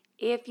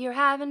If you're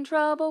having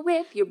trouble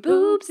with your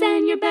boobs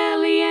and your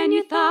belly and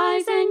your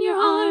thighs and your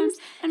arms,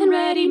 and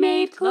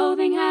ready-made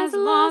clothing has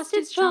lost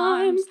its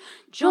charms,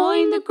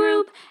 join the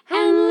group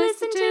and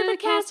listen to the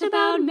cast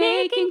about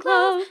making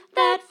clothes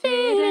that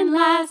fit and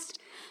last.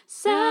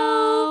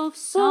 Self-sewn.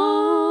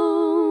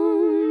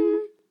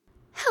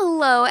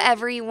 Hello,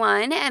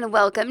 everyone, and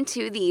welcome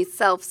to the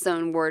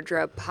Self-Sewn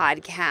Wardrobe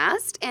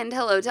podcast. And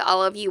hello to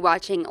all of you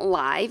watching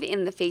live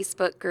in the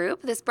Facebook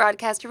group. This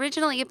broadcast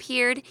originally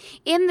appeared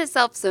in the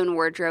Self-Sewn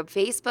Wardrobe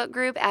Facebook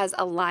group as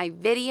a live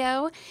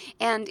video.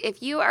 And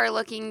if you are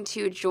looking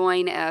to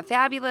join a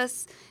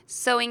fabulous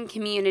sewing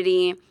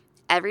community,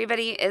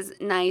 everybody is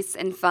nice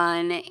and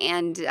fun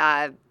and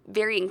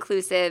very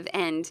inclusive,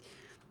 and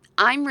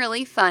I'm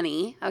really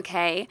funny,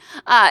 okay?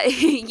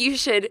 You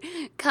should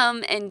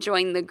come and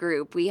join the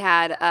group. We've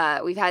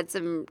had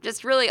some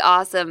just really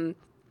awesome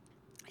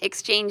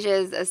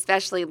exchanges,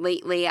 especially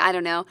lately. I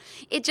don't know.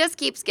 It just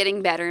keeps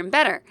getting better and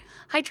better.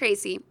 Hi,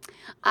 Tracy.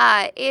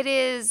 It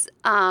is,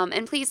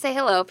 and please say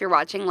hello if you're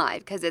watching live,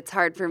 because it's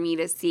hard for me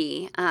to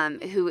see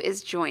who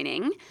is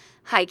joining.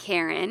 Hi,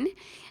 Karen.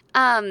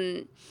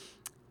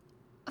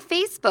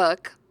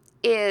 Facebook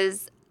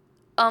is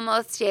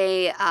almost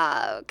a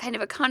kind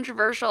of a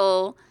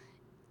controversial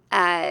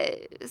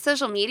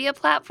social media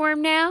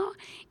platform now,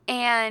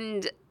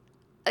 and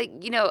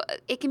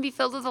it can be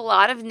filled with a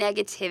lot of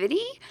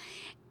negativity,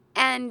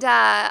 and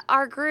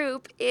our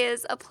group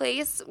is a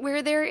place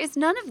where there is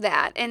none of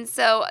that. And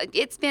so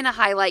it's been a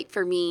highlight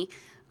for me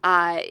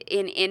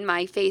in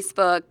my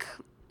Facebook,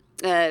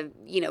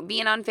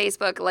 being on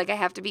Facebook like I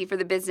have to be for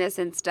the business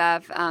and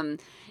stuff.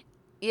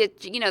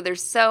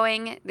 There's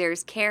sewing,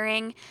 there's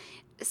caring.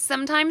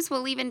 Sometimes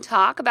we'll even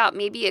talk about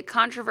maybe a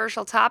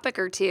controversial topic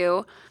or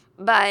two,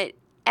 but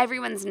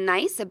everyone's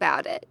nice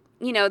about it.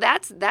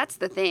 That's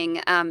the thing.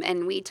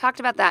 And we talked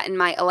about that in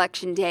my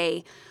Election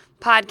Day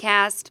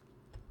podcast.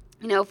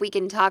 If we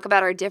can talk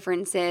about our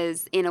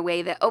differences in a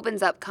way that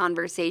opens up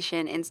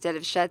conversation instead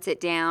of shuts it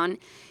down,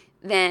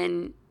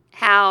 then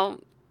how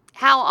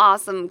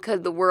awesome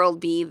could the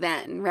world be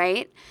then,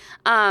 right?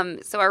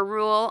 So our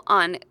rule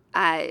on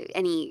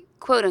any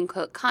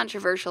quote-unquote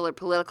controversial or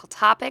political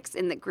topics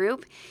in the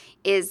group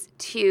is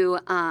to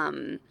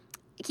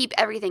keep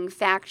everything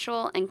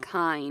factual and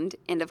kind,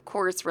 and of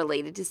course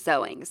related to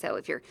sewing. So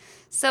if you're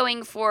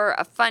sewing for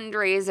a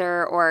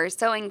fundraiser or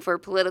sewing for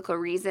political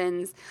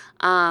reasons,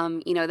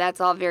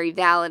 that's all very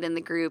valid in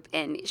the group,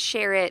 and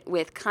share it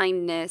with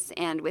kindness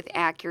and with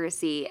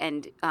accuracy,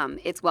 and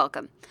it's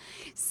welcome.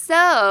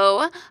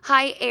 So,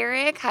 hi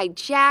Eric, hi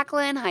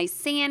Jacqueline, hi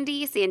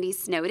Sandy. Sandy's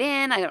snowed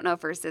in. I don't know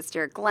if her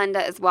sister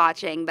Glenda is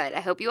watching, but I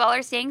hope you all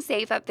are staying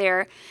safe up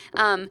there.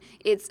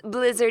 It's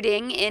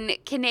blizzarding in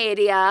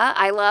Canada.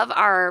 I love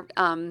our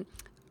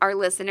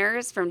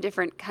listeners from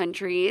different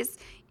countries.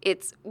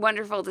 It's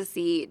wonderful to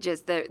see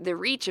just the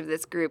reach of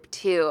this group,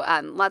 too.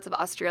 Lots of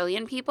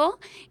Australian people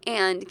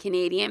and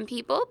Canadian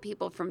people,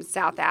 people from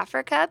South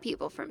Africa,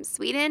 people from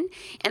Sweden,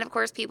 and, of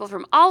course, people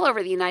from all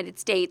over the United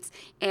States.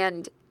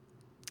 And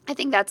I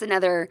think that's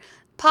another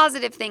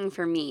positive thing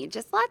for me.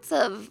 Just lots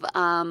of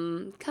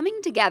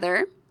coming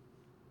together.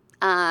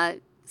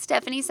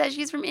 Stephanie says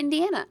she's from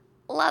Indiana.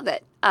 Love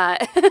it.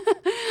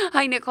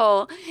 Hi,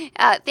 Nicole.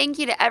 Thank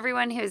you to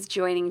everyone who's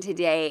joining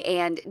today.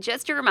 And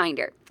just a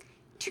reminder,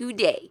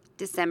 today,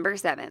 December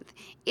 7th,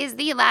 is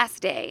the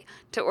last day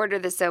to order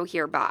the Sew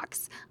Here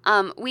box.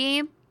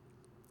 We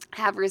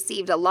have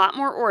received a lot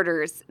more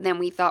orders than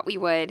we thought we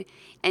would.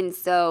 And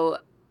so,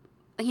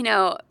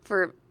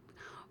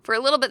 for a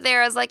little bit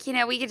there, I was like,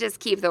 we could just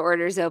keep the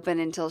orders open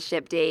until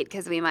ship date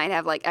because we might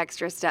have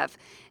extra stuff.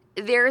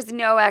 There's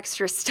no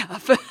extra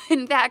stuff.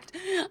 In fact,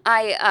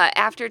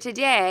 after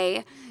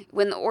today,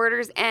 when the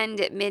orders end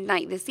at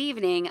midnight this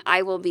evening,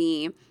 I will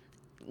be,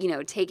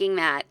 taking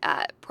that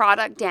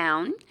product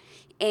down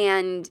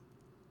and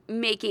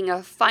making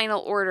a final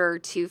order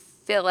to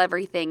fill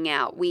everything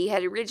out. We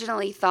had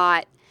originally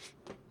thought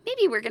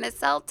maybe we're going to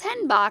sell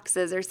 10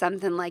 boxes or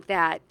something like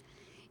that.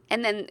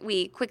 And then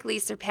we quickly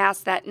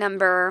surpassed that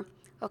number.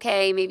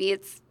 Okay, maybe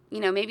it's,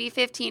 maybe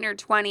 15 or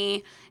 20.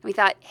 And we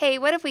thought, hey,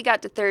 what if we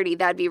got to 30?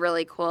 That'd be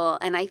really cool.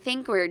 And I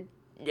think we're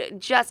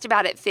just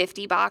about at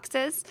 50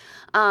 boxes.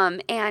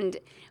 And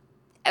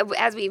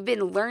as we've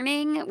been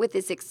learning with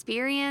this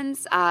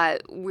experience,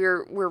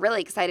 we're really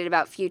excited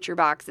about future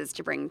boxes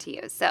to bring to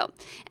you. So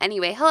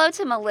anyway, hello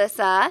to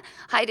Melissa.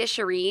 Hi to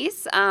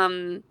Cherise.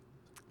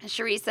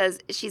 Cherise says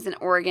she's in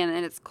Oregon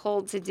and it's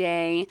cold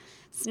today.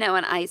 Snow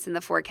and ice in the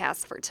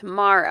forecast for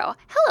tomorrow.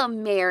 Hello,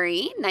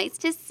 Mary. Nice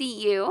to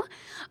see you.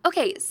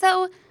 Okay,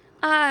 so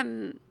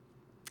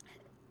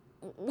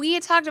we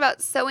had talked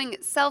about sewing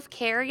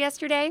self-care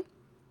yesterday.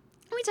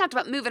 And we talked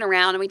about moving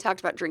around, and we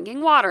talked about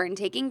drinking water and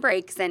taking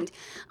breaks and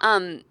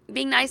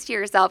being nice to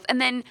yourself. And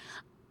then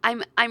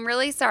I'm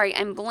really sorry.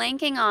 I'm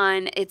blanking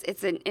on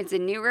it's a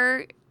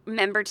newer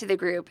member to the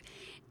group,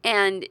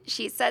 and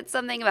she said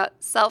something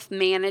about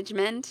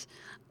self-management.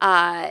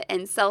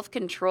 And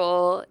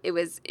self-control. It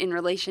was in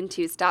relation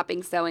to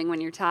stopping sewing when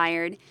you're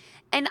tired.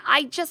 And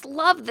I just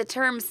love the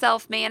term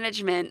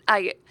self-management.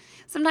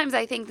 Sometimes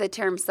I think the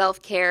term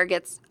self-care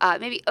gets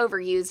maybe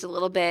overused a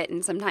little bit,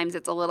 and sometimes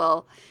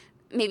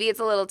maybe it's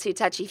a little too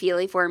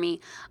touchy-feely for me.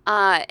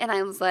 And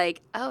I was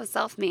like, oh,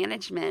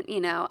 self-management,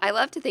 I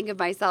love to think of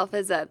myself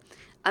as a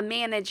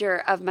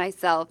manager of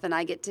myself, and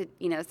I get to,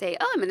 say,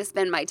 oh, I'm going to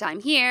spend my time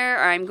here,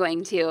 or I'm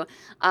going to,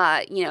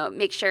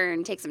 make sure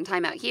and take some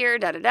time out here,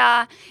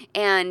 da-da-da,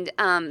 and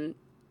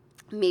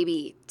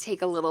maybe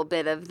take a little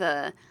bit of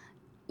the,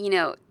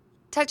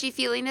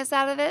 touchy-feeliness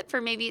out of it for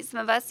maybe some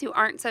of us who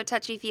aren't so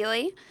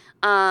touchy-feely.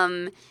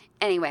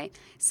 Anyway,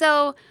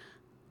 so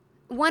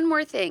one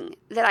more thing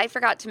that I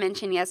forgot to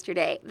mention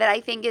yesterday that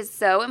I think is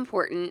so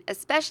important,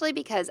 especially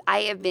because I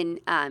have been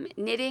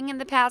knitting in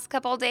the past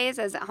couple of days.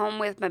 I was at home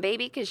with my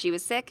baby because she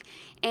was sick,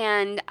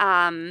 and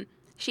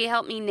she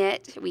helped me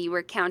knit. We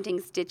were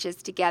counting stitches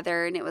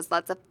together, and it was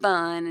lots of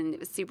fun, and it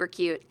was super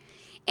cute.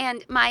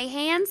 And my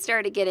hands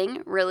started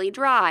getting really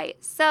dry.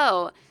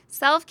 So,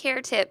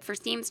 self-care tip for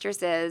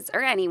seamstresses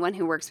or anyone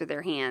who works with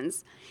their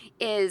hands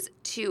is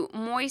to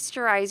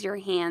moisturize your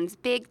hands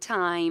big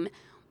time.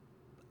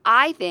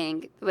 I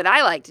think what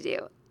I like to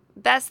do,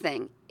 best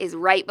thing, is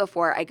right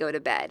before I go to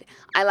bed.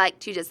 I like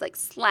to just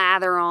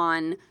slather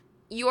on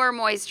your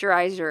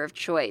moisturizer of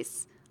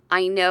choice.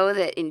 I know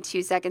that in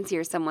 2 seconds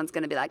here, someone's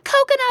going to be like,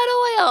 coconut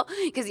oil,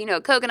 because,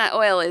 coconut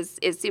oil is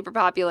super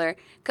popular.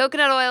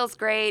 Coconut oil is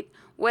great.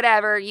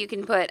 Whatever, you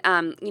can put,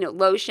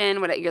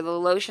 lotion, the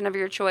lotion of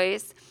your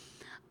choice.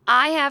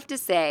 I have to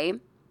say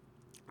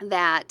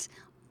that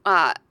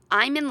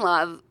I'm in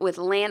love with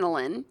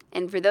Lanolin,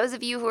 and for those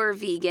of you who are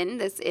vegan,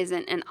 this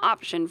isn't an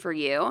option for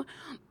you,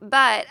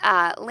 but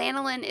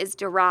Lanolin is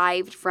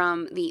derived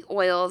from the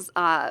oils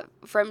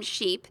from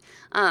sheep,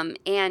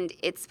 and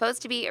it's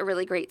supposed to be a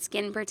really great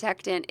skin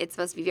protectant. It's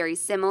supposed to be very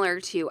similar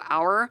to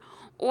our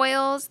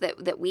oils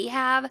that we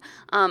have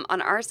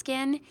on our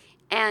skin,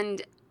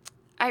 and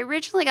I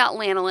originally got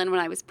Lanolin when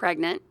I was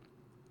pregnant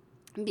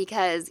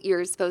because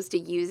you're supposed to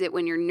use it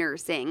when you're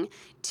nursing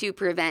to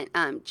prevent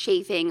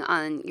chafing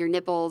on your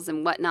nipples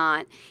and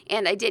whatnot.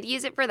 And I did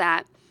use it for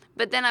that.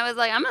 But then I was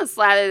like, I'm going to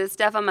slather this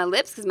stuff on my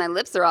lips because my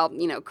lips are all,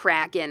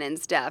 cracking and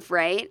stuff,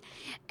 right?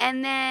 So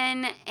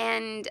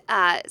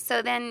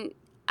then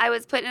I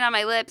was putting it on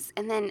my lips,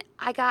 and then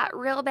I got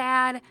real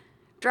bad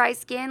dry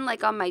skin,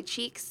 on my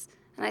cheeks.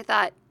 And I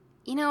thought,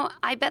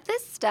 I bet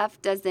this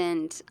stuff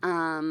doesn't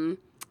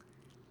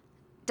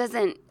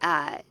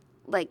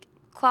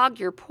clog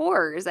your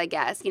pores, I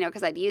guess,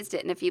 because I'd used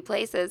it in a few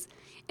places.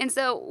 And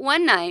so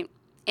one night,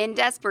 in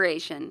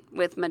desperation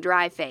with my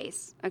dry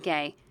face,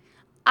 okay,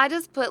 I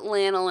just put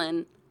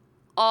Lanolin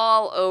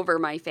all over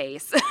my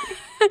face.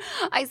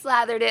 I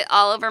slathered it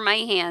all over my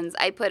hands.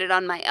 I put it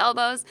on my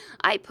elbows.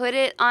 I put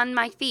it on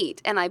my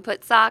feet, and I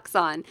put socks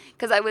on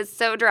because I was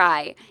so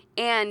dry.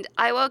 And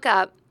I woke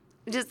up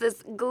just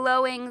this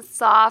glowing,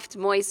 soft,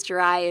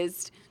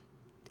 moisturized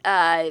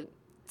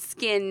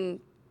skin,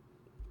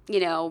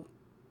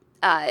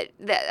 that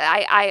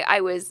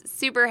I was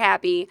super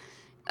happy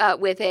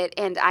with it,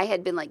 and I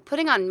had been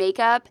putting on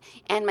makeup,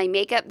 and my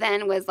makeup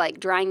then was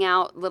drying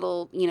out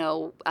little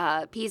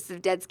pieces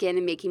of dead skin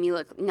and making me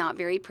look not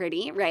very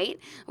pretty, right?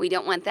 We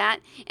don't want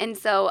that. And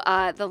so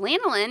the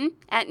Lanolin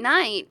at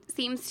night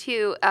seems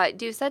to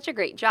do such a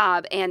great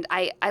job, and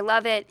I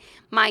love it.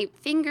 My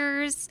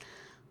fingers,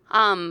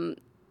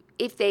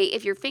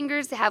 if your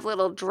fingers have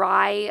little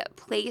dry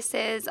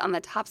places on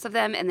the tops of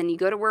them, and then you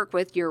go to work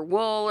with your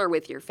wool or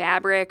with your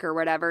fabric or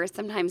whatever,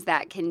 sometimes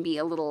that can be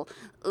a little,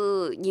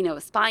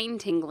 spine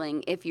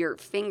tingling if your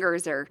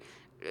fingers are,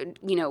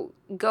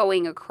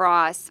 going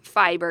across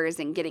fibers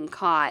and getting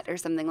caught or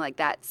something like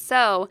that.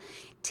 So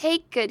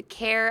take good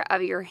care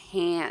of your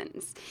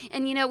hands.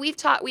 And, we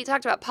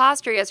talked about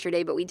posture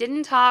yesterday, but we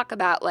didn't talk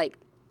about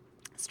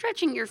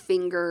stretching your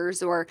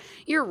fingers or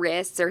your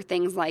wrists or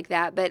things like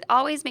that, but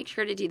always make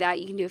sure to do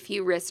that. You can do a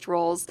few wrist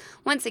rolls.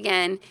 Once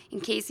again, in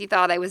case you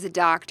thought I was a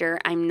doctor,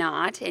 I'm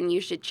not, and you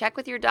should check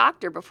with your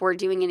doctor before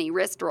doing any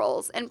wrist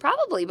rolls, and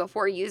probably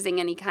before using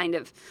any kind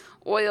of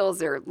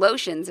oils or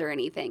lotions or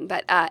anything.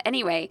 But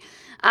anyway,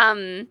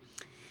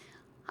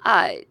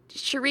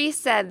 Cherise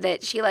said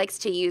that she likes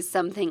to use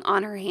something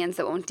on her hands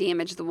that won't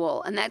damage the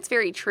wool, and that's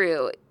very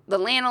true. The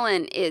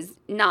Lanolin is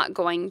not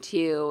going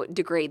to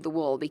degrade the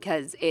wool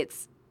because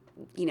it's,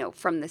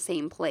 from the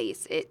same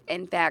place.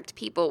 In fact,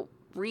 people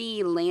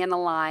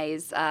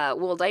re-lanolize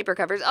wool diaper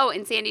covers. Oh,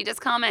 and Sandy just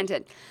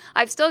commented,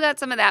 I've still got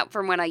some of that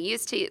from when I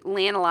used to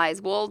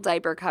lanolize wool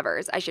diaper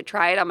covers. I should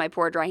try it on my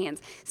poor dry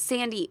hands.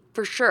 Sandy,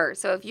 for sure.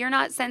 So if you're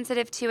not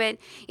sensitive to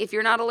it, if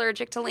you're not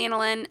allergic to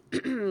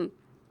Lanolin,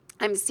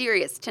 I'm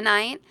serious.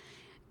 Tonight,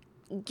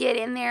 get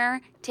in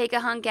there, take a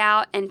hunk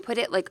out, and put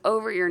it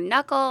over your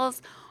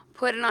knuckles,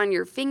 put it on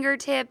your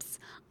fingertips,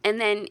 and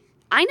then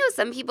I know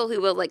some people who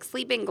will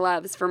sleeping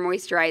gloves for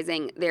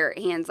moisturizing their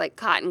hands, like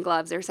cotton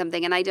gloves or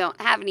something, and I don't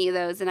have any of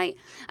those, and I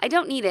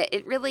don't need it.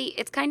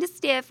 It's kind of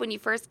stiff when you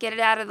first get it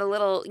out of the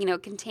little,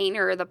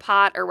 container or the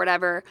pot or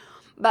whatever,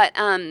 but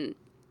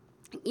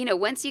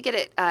once you get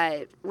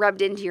it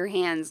rubbed into your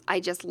hands, I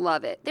just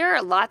love it. There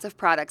are lots of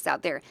products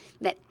out there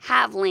that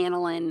have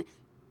lanolin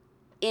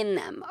in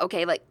them,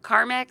 okay? Like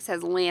Carmex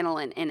has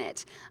lanolin in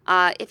it.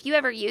 If you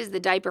ever use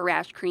the diaper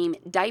rash cream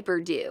Diaper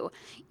Dew,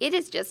 it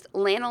is just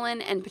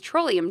lanolin and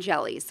petroleum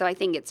jelly. So I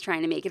think it's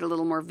trying to make it a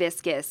little more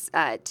viscous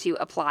to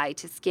apply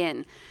to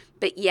skin.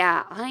 But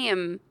yeah, I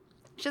am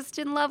just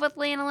in love with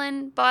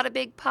lanolin. Bought a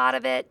big pot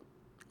of it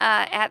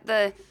at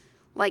the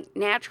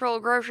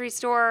natural grocery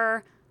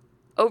store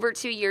over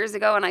 2 years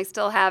ago, and I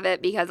still have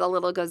it because a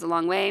little goes a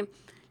long way.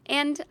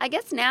 And I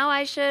guess now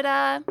I should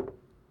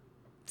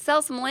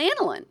sell some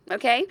lanolin,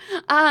 okay?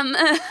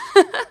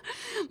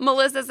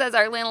 Melissa says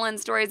our lanolin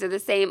stories are the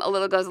same. A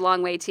little goes a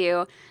long way,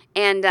 too.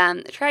 And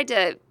tried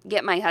to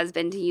get my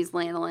husband to use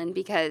lanolin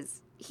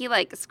because he,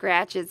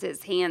 scratches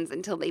his hands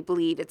until they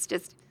bleed. It's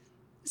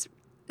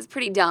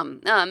pretty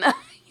dumb.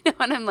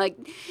 And I'm like,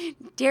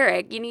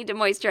 Derek, you need to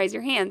moisturize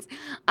your hands.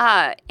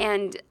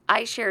 And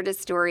I shared a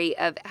story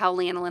of how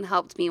lanolin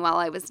helped me while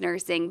I was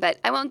nursing, but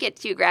I won't get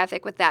too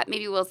graphic with that.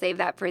 Maybe we'll save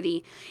that for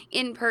the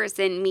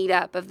in-person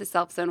meetup of the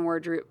Self-Sewn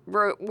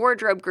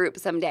Wardrobe group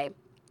someday.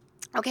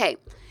 Okay,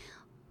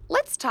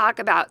 let's talk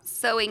about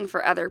sewing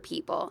for other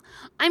people.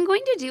 I'm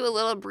going to do a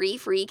little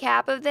brief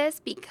recap of this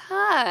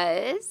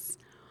because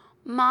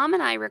Mom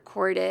and I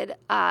recorded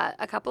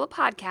a couple of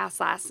podcasts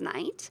last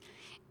night,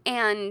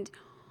 and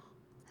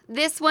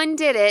this one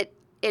did it.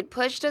 It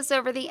pushed us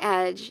over the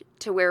edge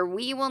to where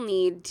we will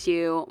need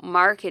to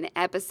mark an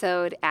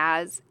episode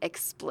as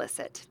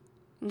explicit.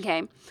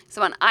 Okay?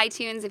 So on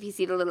iTunes, if you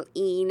see the little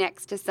E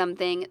next to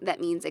something, that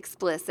means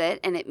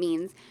explicit, and it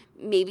means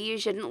maybe you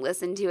shouldn't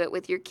listen to it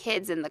with your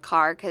kids in the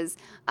car because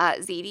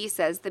ZD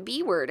says the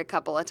B word a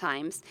couple of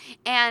times.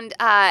 And,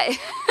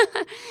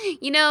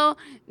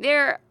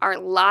 there are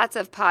lots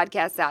of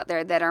podcasts out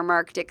there that are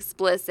marked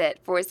explicit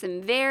for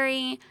some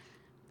very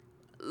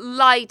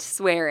light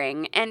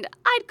swearing, and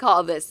I'd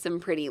call this some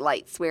pretty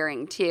light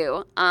swearing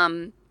too.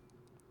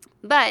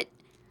 But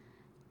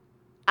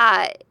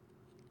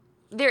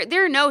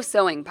there are no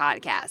sewing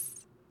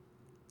podcasts,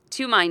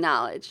 to my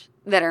knowledge,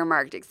 that are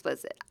marked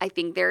explicit. I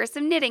think there are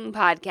some knitting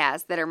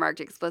podcasts that are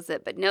marked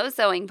explicit, but no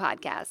sewing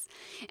podcasts.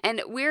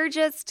 And we're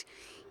just,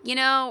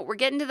 we're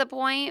getting to the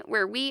point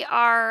where we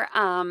are,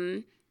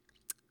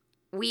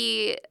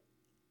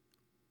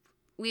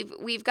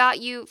 We've got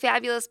you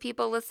fabulous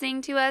people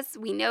listening to us.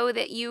 We know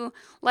that you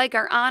like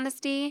our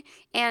honesty.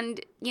 And,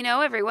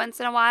 every once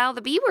in a while,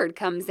 the B word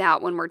comes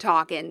out when we're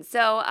talking.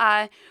 So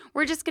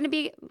we're just going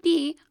to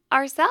be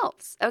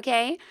ourselves,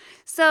 okay?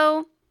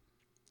 So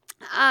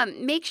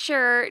make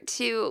sure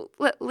to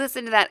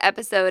listen to that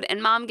episode.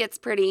 And Mom gets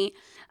pretty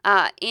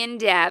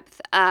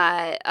in-depth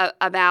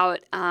about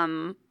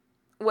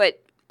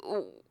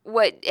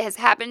what has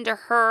happened to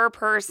her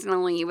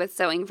personally with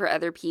sewing for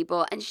other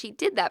people, and she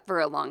did that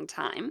for a long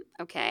time,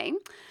 okay?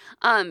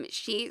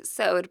 She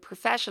sewed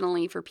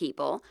professionally for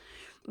people,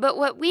 but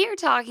what we are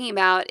talking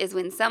about is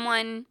when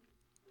someone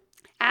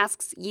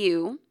asks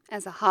you,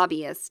 as a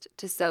hobbyist,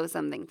 to sew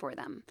something for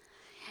them.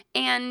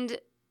 And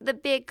the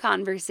big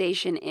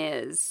conversation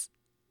is,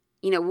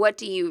 what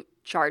do you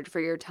charge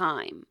for your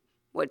time?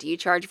 What do you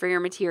charge for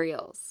your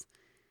materials?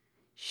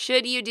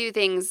 Should you do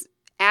things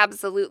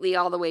absolutely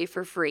all the way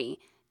for free?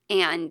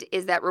 And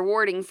is that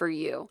rewarding for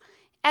you?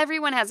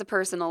 Everyone has a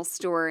personal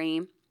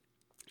story.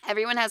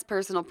 Everyone has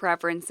personal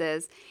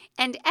preferences.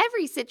 And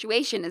every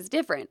situation is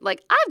different.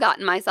 I've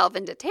gotten myself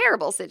into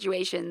terrible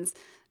situations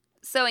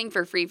sewing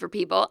for free for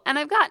people. And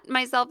I've gotten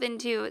myself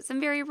into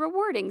some very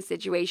rewarding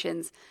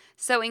situations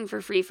sewing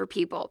for free for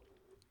people.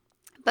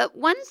 But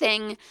one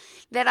thing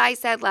that I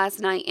said last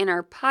night in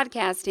our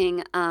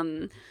podcasting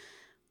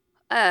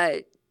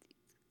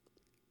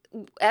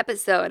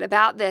episode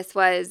about this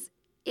was,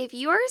 if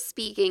you're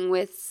speaking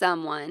with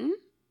someone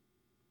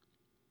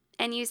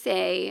and you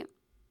say,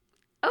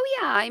 oh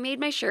yeah, I made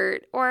my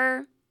shirt,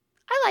 or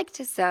I like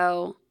to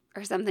sew,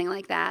 or something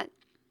like that,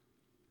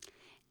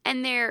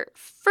 and their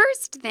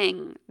first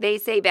thing they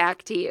say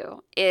back to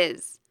you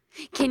is,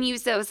 can you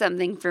sew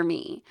something for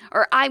me?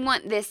 Or I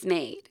want this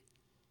made.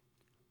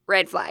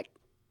 Red flag,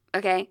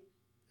 okay?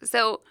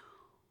 So,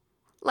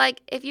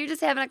 if you're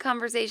just having a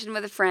conversation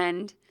with a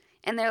friend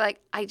and they're like,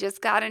 I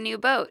just got a new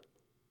boat,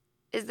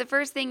 is the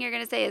first thing you're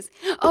going to say is,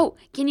 oh,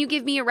 can you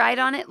give me a ride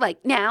on it?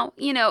 Now,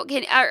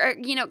 can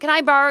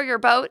I borrow your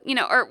boat?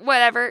 Or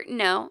whatever.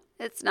 No,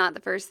 it's not the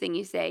first thing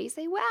you say. You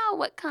say, wow,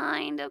 what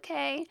kind?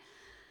 Okay.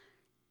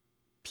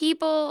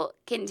 People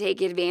can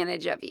take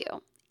advantage of you.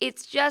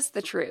 It's just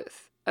the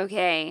truth.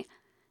 Okay.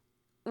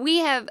 We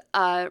have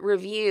a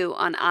review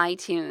on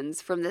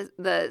iTunes from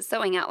the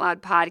Sewing Out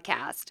Loud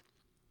podcast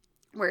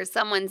where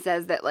someone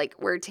says that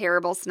we're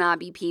terrible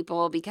snobby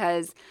people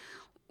because,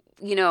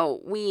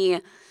 we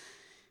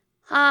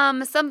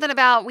something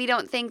about we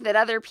don't think that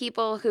other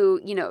people who,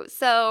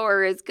 sew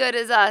are as good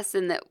as us,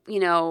 and that,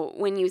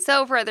 when you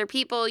sew for other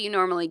people, you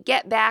normally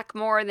get back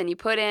more than you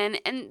put in.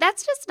 And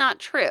that's just not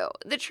true.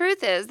 The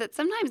truth is that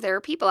sometimes there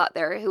are people out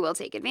there who will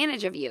take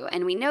advantage of you.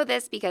 And we know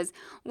this because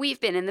we've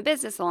been in the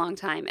business a long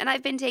time. And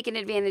I've been taken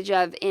advantage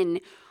of in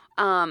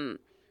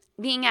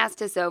being asked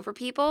to sew for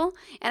people.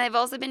 And I've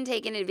also been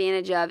taken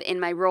advantage of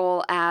in my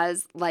role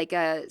as like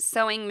a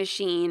sewing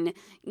machine,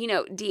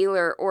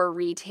 dealer or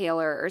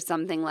retailer or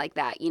something like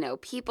that.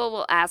 People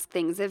will ask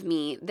things of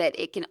me that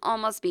it can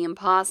almost be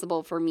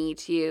impossible for me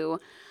to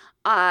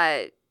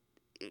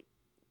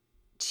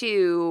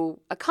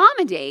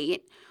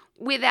accommodate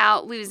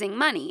without losing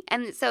money.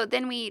 And so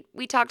then we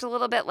talked a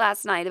little bit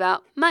last night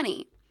about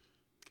money.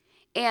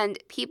 And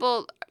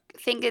people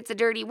think it's a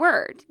dirty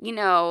word.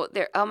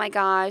 They're, oh my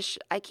gosh,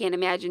 I can't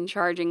imagine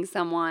charging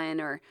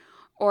someone,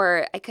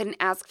 or I couldn't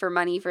ask for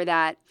money for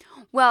that.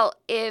 Well,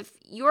 if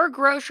your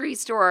grocery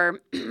store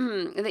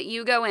that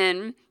you go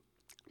in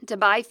to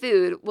buy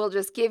food will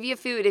just give you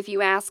food if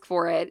you ask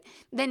for it,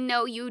 then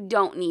no, you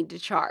don't need to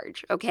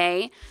charge,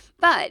 okay?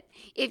 But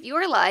if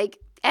you're like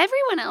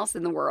everyone else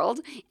in the world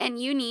and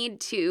you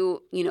need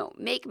to,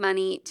 make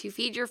money to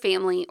feed your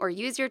family or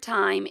use your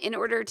time in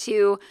order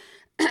to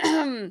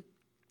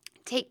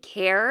take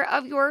care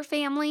of your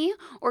family,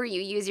 or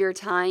you use your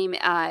time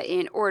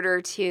in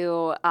order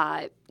to,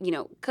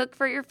 cook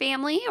for your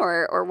family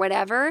or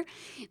whatever,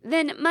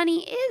 then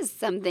money is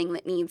something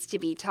that needs to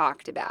be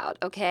talked about,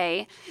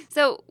 okay?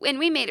 So, and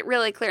we made it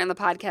really clear on the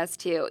podcast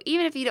too,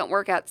 even if you don't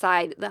work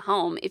outside the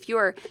home, if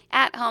you're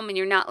at home and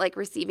you're not like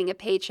receiving a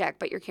paycheck,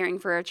 but you're caring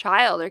for a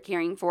child or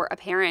caring for a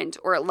parent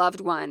or a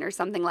loved one or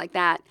something like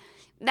that,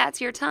 that's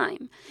your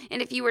time.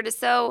 And if you were to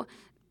sew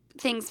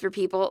things for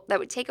people, that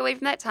would take away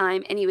from that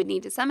time, and you would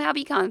need to somehow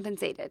be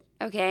compensated,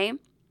 okay?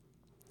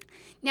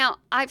 Now,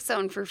 I've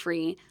sewn for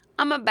free.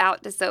 I'm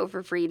about to sew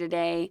for free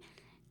today.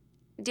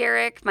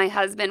 Derek, my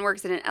husband,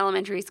 works at an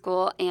elementary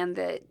school, and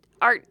the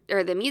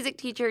music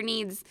teacher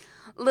needs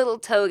little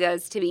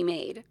togas to be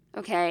made,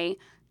 okay,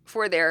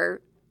 for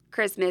their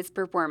Christmas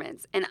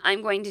performance, and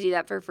I'm going to do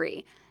that for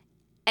free.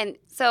 And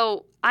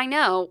so I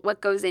know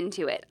what goes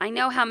into it. I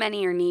know how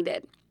many are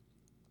needed.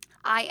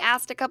 I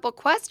asked a couple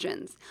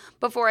questions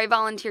before I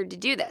volunteered to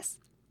do this.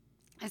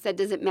 I said,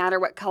 does it matter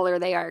what color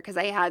they are? Because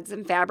I had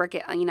some fabric,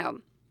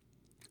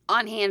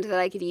 on hand that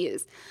I could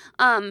use.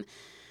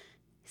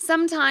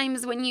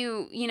 Sometimes when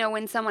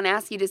when someone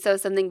asks you to sew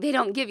something, they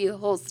don't give you the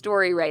whole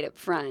story right up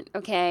front,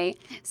 okay?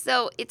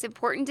 So it's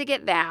important to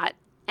get that.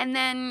 And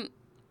then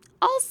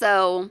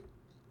also,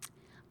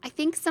 I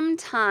think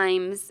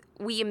sometimes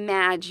we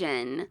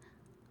imagine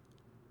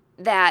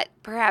that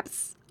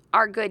perhaps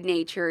our good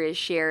nature is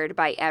shared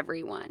by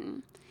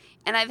everyone.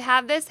 And I've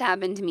had this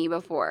happen to me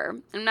before.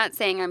 I'm not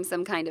saying I'm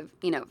some kind of,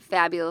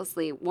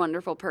 fabulously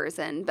wonderful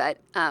person,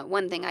 but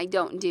one thing I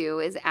don't do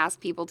is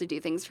ask people to do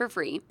things for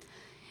free.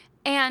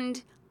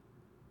 And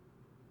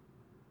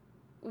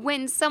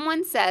when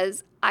someone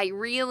says, I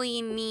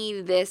really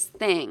need this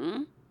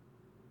thing,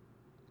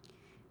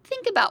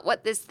 think about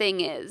what this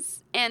thing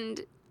is.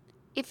 And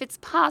if it's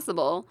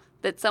possible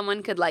that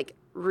someone could,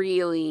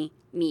 really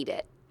need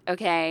it,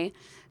 okay?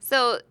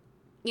 So,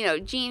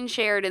 Jean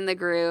shared in the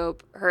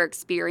group her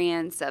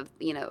experience of,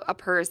 a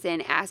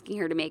person asking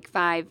her to make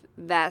 5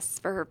 vests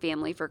for her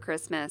family for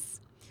Christmas.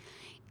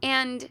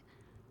 And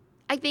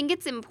I think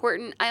it's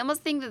important. I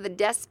almost think that the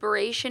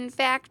desperation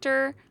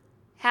factor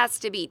has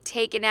to be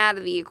taken out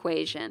of the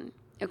equation,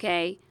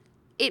 okay?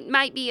 It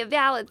might be a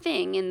valid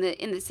thing in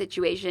the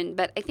situation,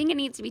 but I think it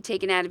needs to be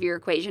taken out of your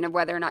equation of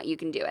whether or not you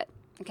can do it,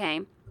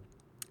 okay?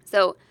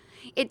 So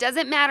it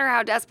doesn't matter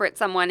how desperate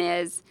someone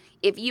is.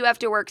 If you have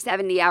to work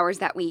 70 hours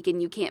that week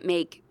and you can't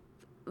make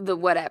the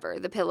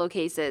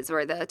pillowcases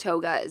or the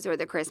togas or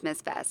the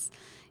Christmas vests,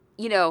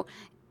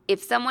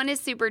 if someone is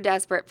super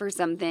desperate for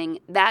something,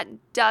 that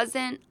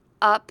doesn't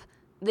up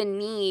the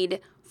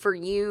need for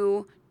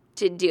you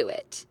to do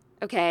it,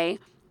 okay?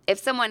 If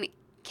someone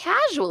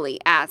casually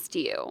asked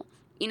you,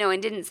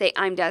 and didn't say,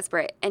 I'm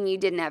desperate, and you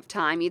didn't have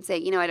time, you'd say,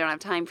 I don't have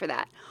time for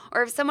that.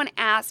 Or if someone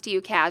asked you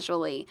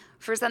casually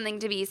for something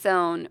to be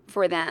sewn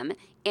for them,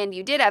 and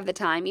you did have the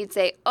time, you'd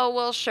say, oh,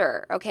 well,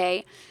 sure,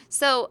 okay?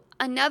 So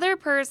another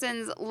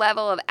person's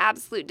level of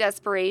absolute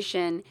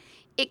desperation,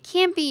 it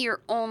can't be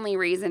your only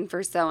reason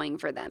for sewing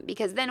for them,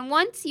 because then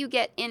once you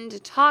get into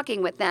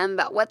talking with them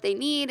about what they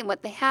need and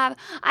what they have,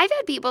 I've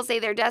had people say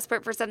they're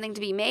desperate for something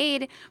to be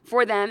made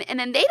for them, and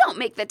then they don't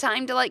make the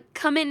time to,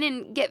 come in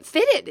and get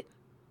fitted,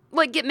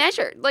 get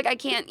measured. I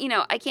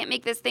can't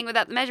make this thing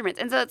without the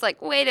measurements. And so it's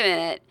wait a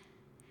minute,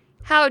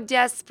 how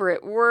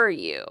desperate were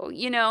you,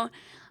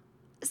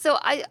 So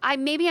I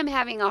maybe I'm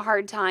having a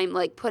hard time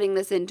putting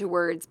this into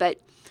words, but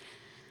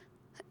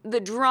the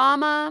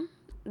drama,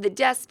 the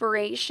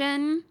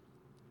desperation,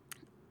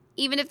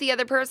 even if the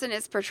other person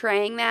is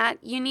portraying that,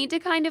 you need to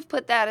kind of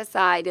put that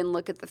aside and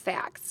look at the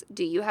facts.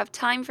 Do you have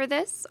time for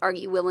this? Are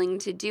you willing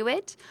to do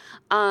it?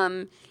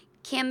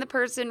 Can the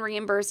person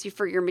reimburse you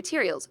for your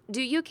materials?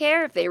 Do you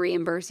care if they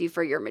reimburse you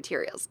for your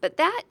materials? But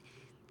that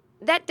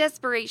that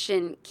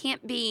desperation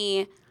can't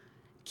be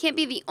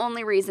the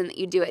only reason that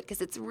you do it,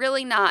 because it's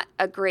really not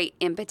a great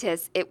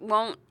impetus. It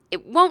won't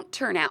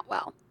turn out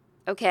well.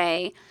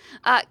 Okay.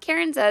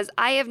 Karen says,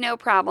 I have no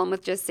problem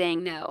with just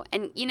saying no.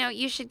 And,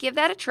 you should give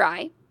that a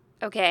try.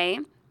 Okay.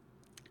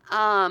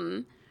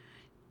 You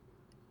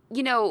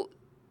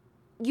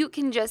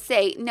can just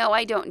say, no,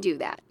 I don't do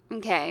that.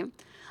 Okay.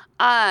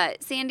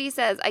 Sandy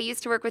says, I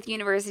used to work with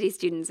university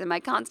students, and my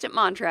constant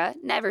mantra,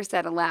 never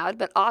said aloud,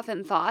 but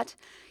often thought,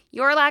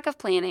 your lack of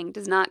planning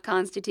does not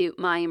constitute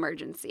my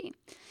emergency.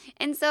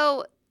 And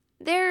so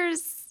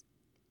there's,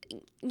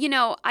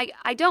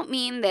 I don't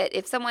mean that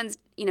if someone's,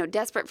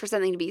 desperate for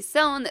something to be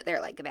sewn, that they're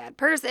like a bad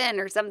person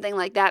or something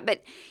like that,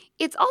 but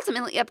it's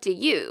ultimately up to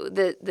you,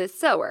 the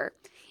sewer.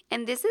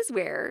 And this is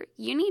where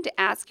you need to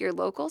ask your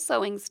local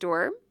sewing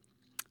store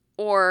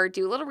or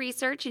do a little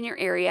research in your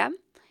area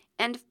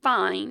and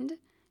find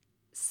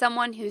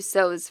someone who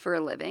sews for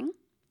a living.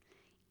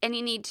 And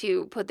you need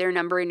to put their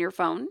number in your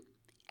phone,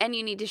 and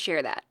you need to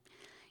share that.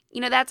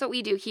 That's what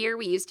we do here.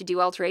 We used to do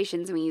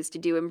alterations, and we used to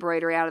do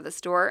embroidery out of the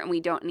store, and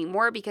we don't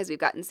anymore because we've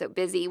gotten so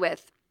busy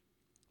with,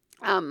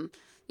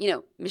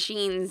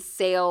 machines,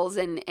 sales,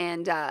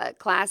 and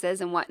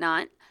classes and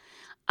whatnot.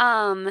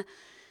 And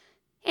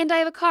I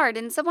have a card,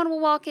 and someone will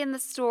walk in the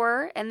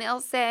store, and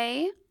they'll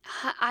say,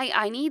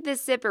 I need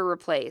this zipper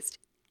replaced.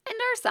 And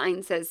our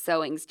sign says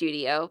sewing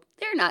studio.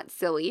 They're not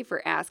silly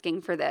for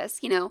asking for this,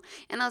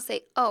 And I'll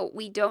say, oh,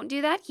 we don't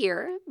do that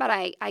here, but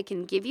I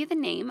can give you the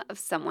name of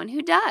someone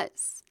who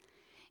does.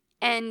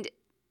 And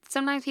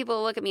sometimes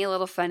people look at me a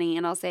little funny,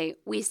 and I'll say,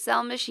 we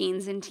sell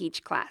machines and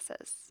teach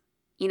classes.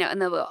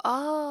 And they'll go,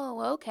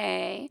 oh,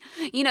 okay.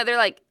 They're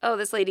like, oh,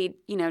 this lady,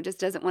 just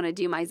doesn't want to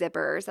do my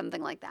zipper or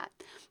something like that.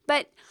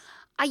 But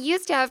I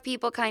used to have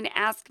people kind of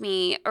ask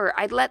me, or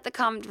I'd let the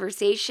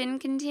conversation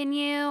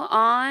continue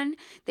on.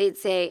 They'd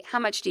say, how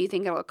much do you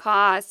think it'll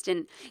cost?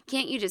 And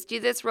can't you just do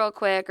this real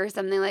quick or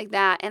something like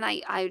that? And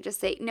I would just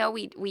say, no,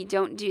 we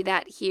don't do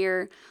that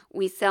here.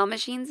 We sell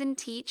machines and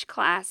teach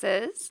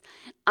classes.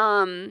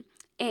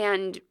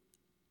 And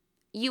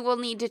you will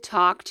need to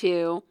talk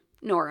to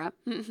Nora.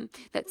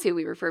 That's who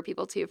we refer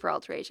people to for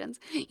alterations.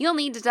 You'll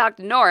need to talk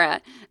to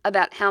Nora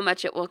about how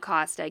much it will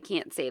cost. I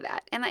can't say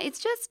that. And it's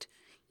just,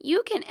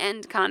 you can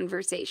end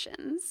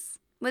conversations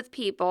with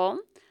people.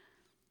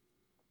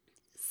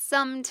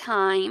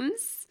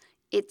 Sometimes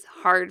it's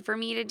hard for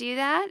me to do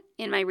that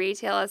in my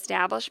retail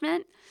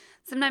establishment.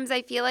 Sometimes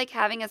I feel like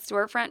having a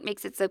storefront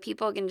makes it so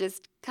people can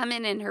just come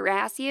in and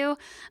harass you.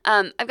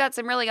 I've got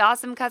some really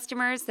awesome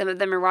customers. Some of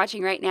them are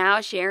watching right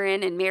now,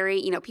 Sharon and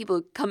Mary, people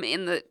who come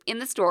in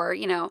the store,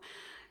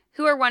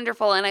 who are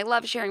wonderful and I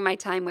love sharing my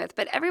time with.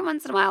 But every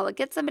once in a while, I'll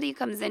get somebody who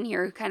comes in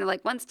here who kind of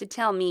like wants to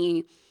tell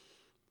me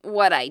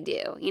what I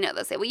do.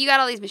 They'll say, well, you got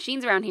all these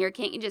machines around here.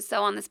 Can't you just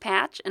sew on this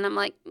patch? And I'm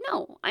like,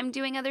 no, I'm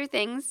doing other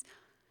things.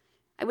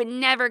 I would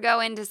never go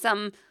into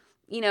some,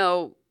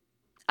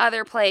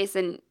 other place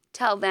and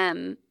tell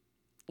them,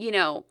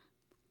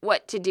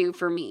 what to do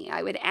for me.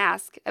 I would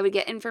ask, I would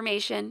get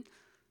information.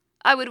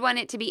 I would want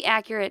it to be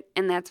accurate,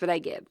 and that's what I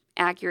give,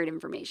 accurate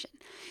information.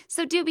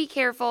 So do be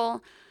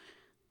careful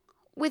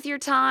with your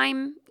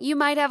time. You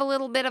might have a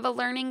little bit of a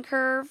learning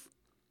curve.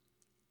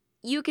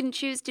 You can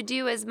choose to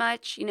do as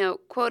much,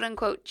 quote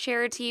unquote,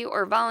 charity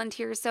or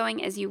volunteer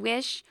sewing as you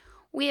wish.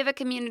 We have a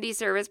community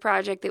service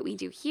project that we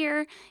do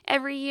here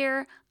every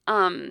year.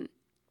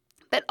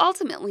 But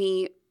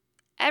ultimately,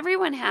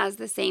 everyone has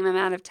the same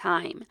amount of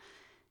time,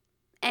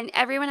 and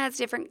everyone has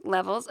different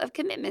levels of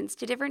commitments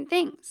to different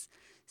things.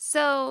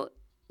 So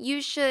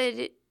you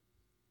should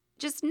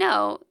just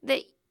know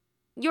that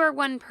you're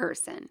one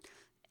person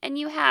and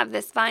you have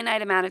this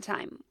finite amount of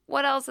time.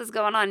 What else is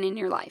going on in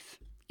your life?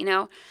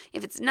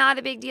 If it's not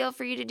a big deal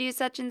for you to do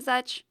such and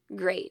such,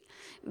 great.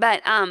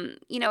 But,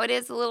 it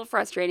is a little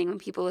frustrating when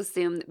people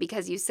assume that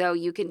because you sew,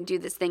 you can do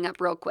this thing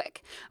up real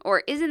quick.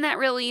 Or isn't that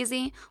real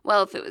easy?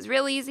 Well, if it was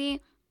real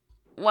easy,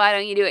 why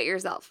don't you do it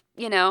yourself?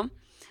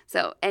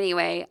 So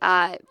anyway,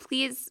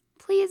 please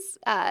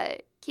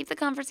keep the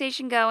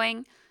conversation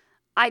going.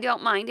 I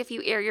don't mind if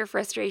you air your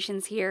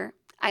frustrations here.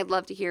 I'd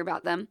love to hear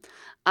about them.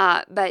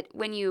 But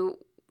when you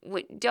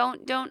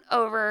don't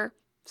over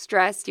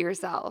stress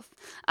yourself.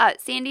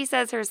 Sandy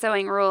says her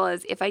sewing rule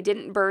is, if I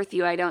didn't birth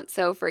you, I don't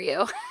sew for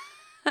you.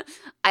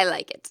 I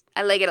like it.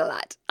 I like it a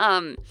lot.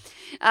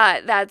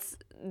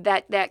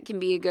 That can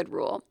be a good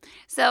rule.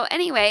 So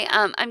anyway,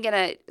 I'm going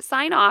to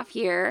sign off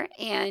here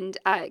and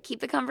keep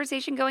the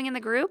conversation going in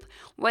the group.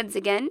 Once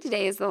again,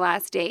 today is the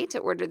last day to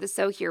order the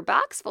Sew Here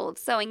box full of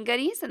sewing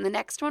goodies, and the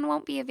next one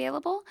won't be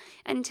available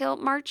until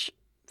March,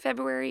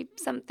 February,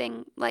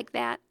 something like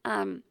that.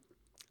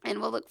 And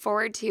we'll look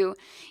forward to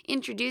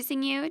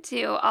introducing you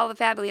to all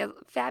the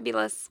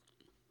fabulous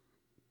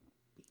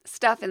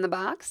stuff in the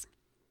box.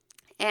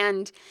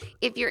 And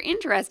if you're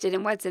interested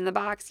in what's in the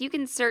box, you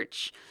can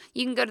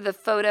go to the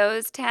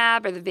photos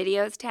tab or the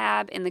videos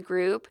tab in the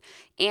group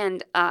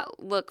and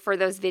look for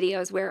those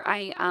videos where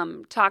I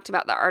talked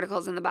about the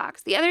articles in the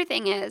box. The other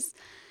thing is,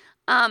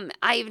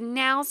 I've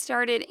now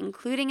started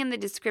including in the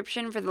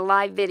description for the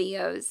live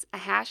videos a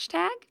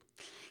hashtag,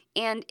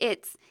 and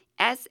it's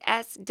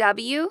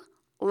SSW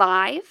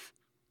Live.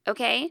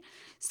 Okay?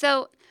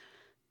 So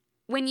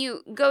when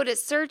you go to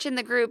search in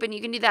the group, and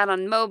you can do that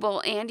on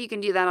mobile and you can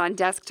do that on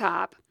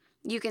desktop,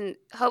 you can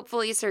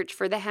hopefully search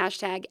for the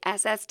hashtag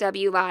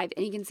SSW Live,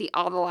 and you can see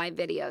all the live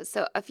videos.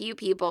 So a few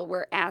people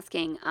were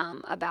asking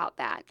about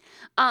that.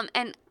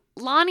 And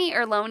Lonnie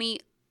or Loney,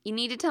 you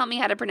need to tell me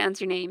how to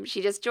pronounce your name.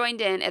 She just joined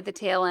in at the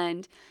tail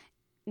end.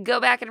 Go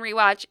back and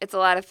rewatch. It's a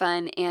lot of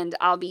fun, and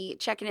I'll be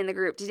checking in the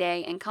group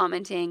today and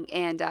commenting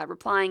and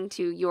replying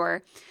to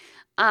your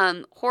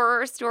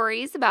horror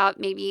stories about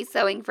maybe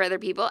sewing for other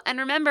people. And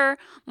remember,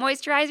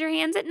 moisturize your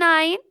hands at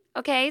night,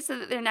 okay, so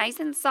that they're nice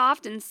and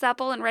soft and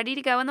supple and ready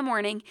to go in the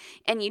morning,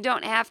 and you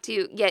don't have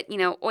to get,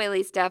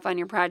 oily stuff on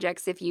your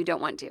projects if you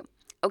don't want to.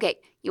 Okay,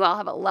 you all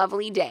have a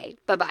lovely day.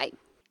 Bye-bye.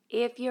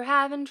 If you're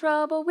having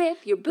trouble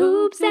with your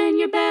boobs and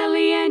your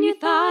belly and your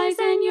thighs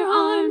and your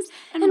arms,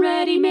 and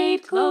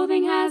ready-made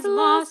clothing has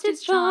lost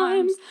its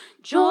charms,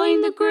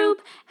 join the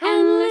group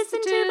and listen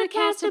to the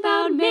cast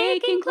about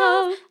making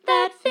clothes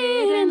that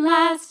fit and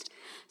last.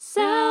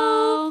 Sew